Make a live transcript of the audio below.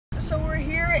so we're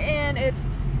here and it's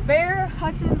Bear,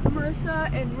 Hudson, Marissa,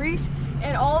 and Reese,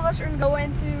 and all of us are gonna go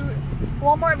into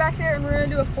Walmart back there, and we're gonna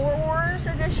do a Fort Wars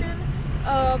edition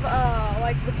of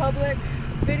like the public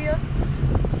videos.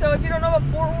 So if you don't know what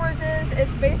Fort Wars is,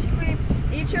 it's basically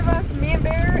each of us, me and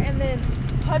Bear, and then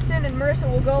Hudson and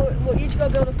Marissa will each go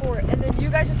build a fort, and then you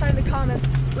guys decide in the comments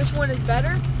which one is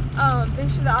better.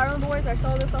 Thanks to the Island Boys, I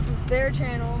saw this off of their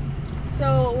channel,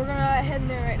 so we're gonna head in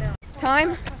there right now.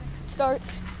 Time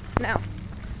starts now.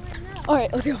 All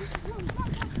right, let's go.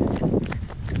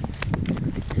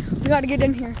 We gotta get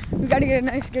in here. We gotta get a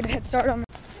nice, good head start on.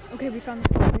 Okay, we found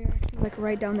this guy. They're actually like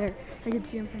right down there. I can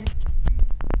see him from here.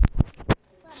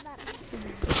 All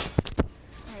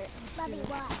right, let's do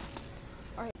this.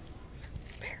 All right,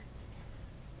 Bear.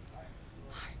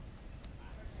 Hi.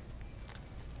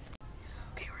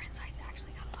 Okay, we're inside. It's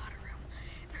actually got a lot of room.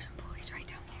 There's employees right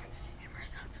down there, and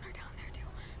Marissa and Hudson are down there too.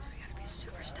 So we gotta be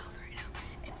super stealth right now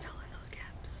and fill in those gaps.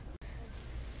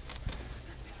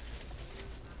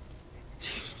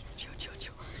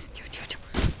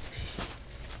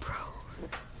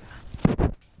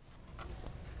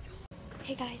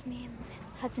 Hey guys, me and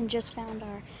Hudson just found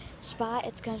our spot.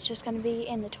 It's just gonna be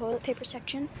in the toilet paper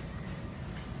section.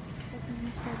 Hudson's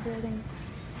gonna start building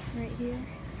right here.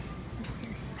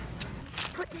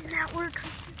 Put in that work.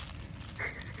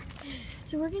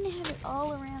 So we're gonna have it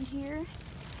all around here,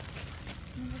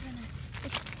 and we're gonna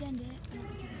extend it. I don't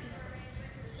know if you can see it.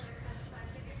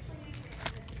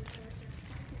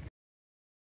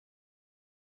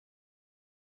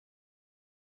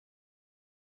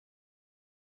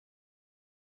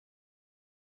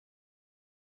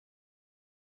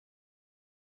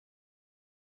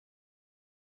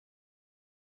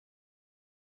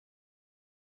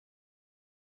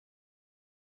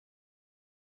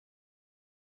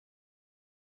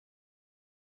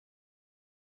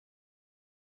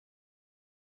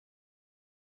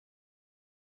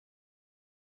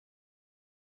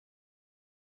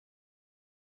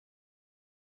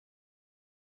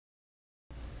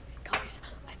 Guys,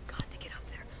 I've got to get up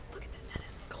there. Look at that, that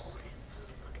is golden.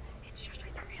 Look, it's just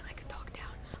right there, and I can dog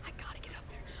down. I gotta get up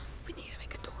there. We need to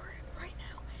make a door right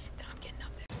now. Then I'm getting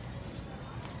up there.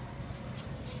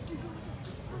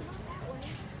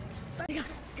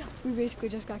 We basically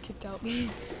just got kicked out.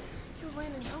 Landon,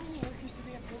 how many workers do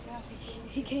we have to pass the city?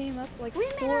 He came up like We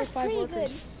made 4 or ours 5 pretty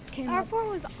workers. good. Came Our up. fort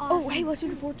was awesome. Oh, hey, let's do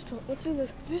the fort tour. Let's do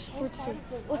This whole fort side tour. of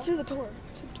the Let's do the tour.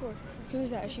 Let's do the tour. Who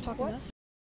is that? Is she talking to us?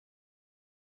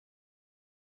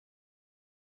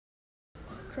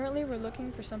 Currently, we're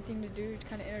looking for something to do to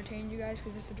kind of entertain you guys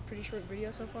because this is a pretty short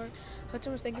video so far.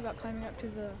 Hudson was thinking about climbing up to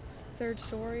the 3rd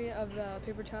story of the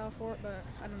paper towel fort, but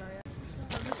I don't know yet.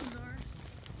 So this one's ours.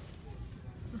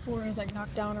 Before it was like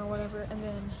knocked down or whatever, and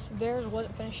then theirs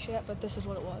wasn't finished yet, but this is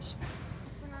what it was.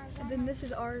 And then this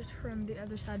is ours from the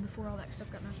other side before all that stuff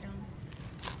got knocked down.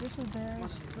 This is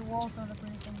theirs. The wall's not up or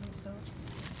anything, but still.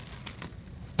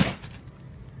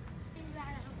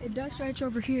 It does stretch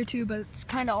over here too, but it's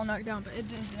kind of all knocked down, but it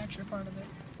is an extra part of it.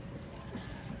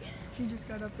 He just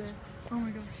got up there. Oh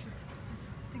my gosh.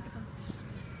 Take the phone.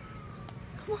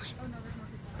 Come on. Oh no, there's more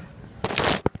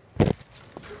people.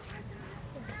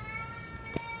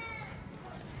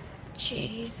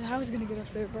 Jeez, I was gonna get up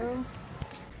there, bro.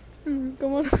 Come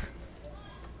on. Okay,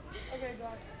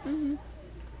 got it.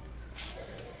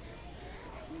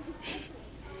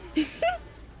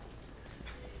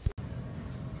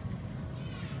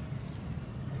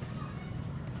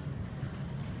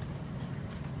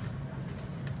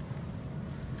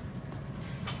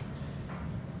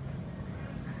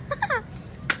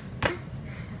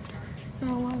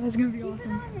 Oh wow, that's gonna be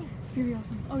awesome. It's gonna be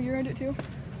awesome. Oh, you're at it too?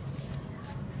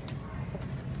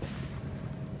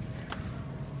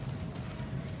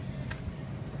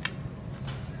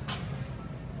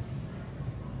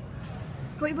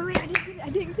 Wait, I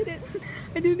didn't get it.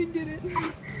 I didn't get it.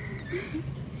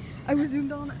 I was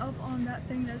zoomed up on that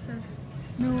thing that says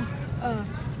no,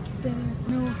 spinning,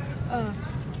 no,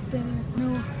 spinning,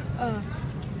 no,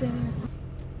 spinning.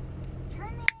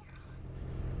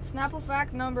 Snapple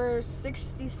fact number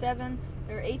 67.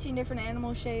 There are 18 different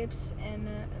animal shapes in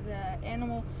the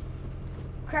Animal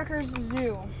Crackers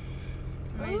Zoo.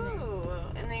 Amazing. Ooh,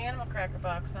 in the animal cracker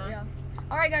box, huh? Yeah.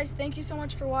 Alright guys, thank you so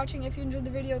much for watching. If you enjoyed the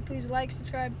video, please like,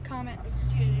 subscribe, comment.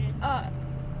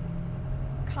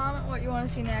 Comment what you want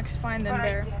to see next. Fine then,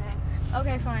 Bear.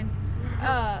 Okay, fine.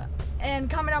 And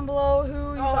comment down below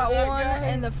who you thought won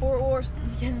in the Fort Wars.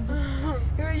 Yes.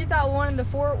 Who you thought won in the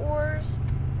Fort Wars.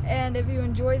 And if you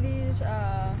enjoy these,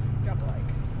 drop a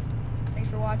like. Thanks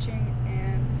for watching,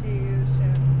 and see you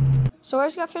soon. So I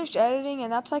just got finished editing,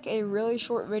 and that's like a really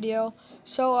short video.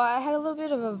 So I had a little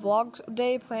bit of a vlog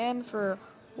day planned for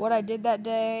what I did that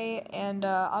day, and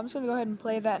I'm just gonna go ahead and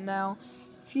play that now.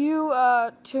 If you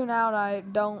tune out, I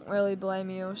don't really blame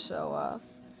you, so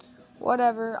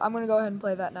whatever. I'm gonna go ahead and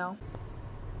play that now.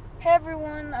 Hey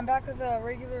everyone, I'm back with a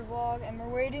regular vlog, and we're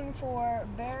waiting for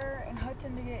Bear and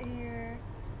Hudson to get here.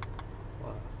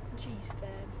 What? Jeez, Dad.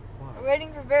 What? We're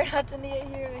waiting for Bear and Hudson to get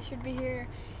here. They should be here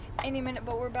any minute,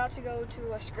 but we're about to go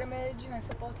to a scrimmage. My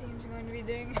football team's going to be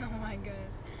doing. Oh my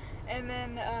goodness. And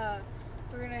then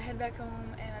we're going to head back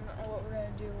home, and I don't know what we're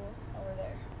going to do over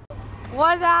there.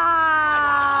 What's up?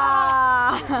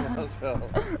 Let's go.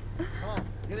 Come on,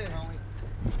 get in, homie.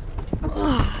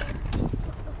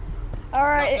 All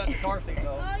right. Outside the car seat,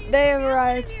 though. They have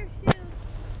arrived.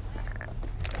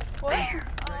 What? Gray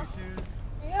shoes.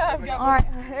 Yeah, I've got. All right,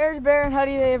 there's Bear and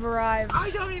Huddy. They have arrived. I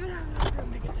don't even have enough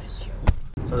room to get this shoe.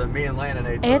 So then me and Landon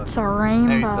ate It's a ate the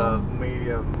rainbow.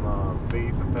 medium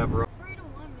beef and pepperoni. 3-1.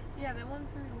 Yeah, they won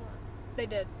 3-1. They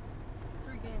did.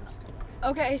 3 games.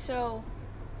 Okay, so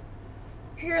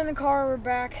here in the car, we're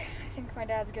back. I think my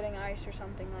dad's getting ice or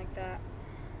something like that.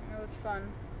 It was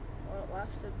fun while it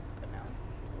lasted, but now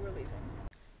we're leaving.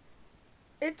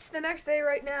 It's the next day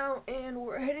right now, and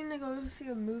we're heading to go see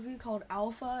a movie called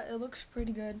Alpha. It looks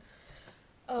pretty good.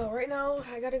 Right now,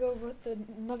 I gotta go with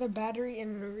another battery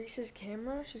in Reese's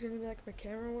camera. She's gonna be like my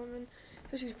camera woman.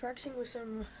 So she's practicing with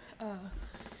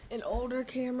an older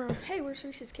camera. Hey, where's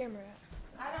Reese's camera at?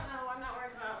 I don't know. I'm not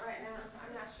worried about it right now.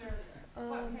 I'm not sure.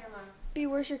 What camera? B,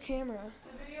 where's your camera?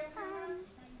 The video camera?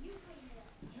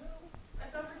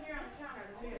 It's over here on the counter.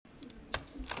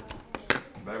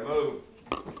 Better move.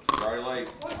 It's already late.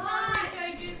 What car are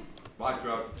we taking? Black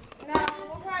truck. No,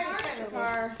 we'll probably just get the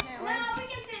car. No, we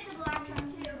can fit the black truck too.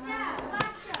 Yeah,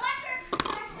 black truck. Black truck.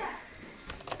 Black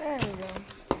truck. There we go.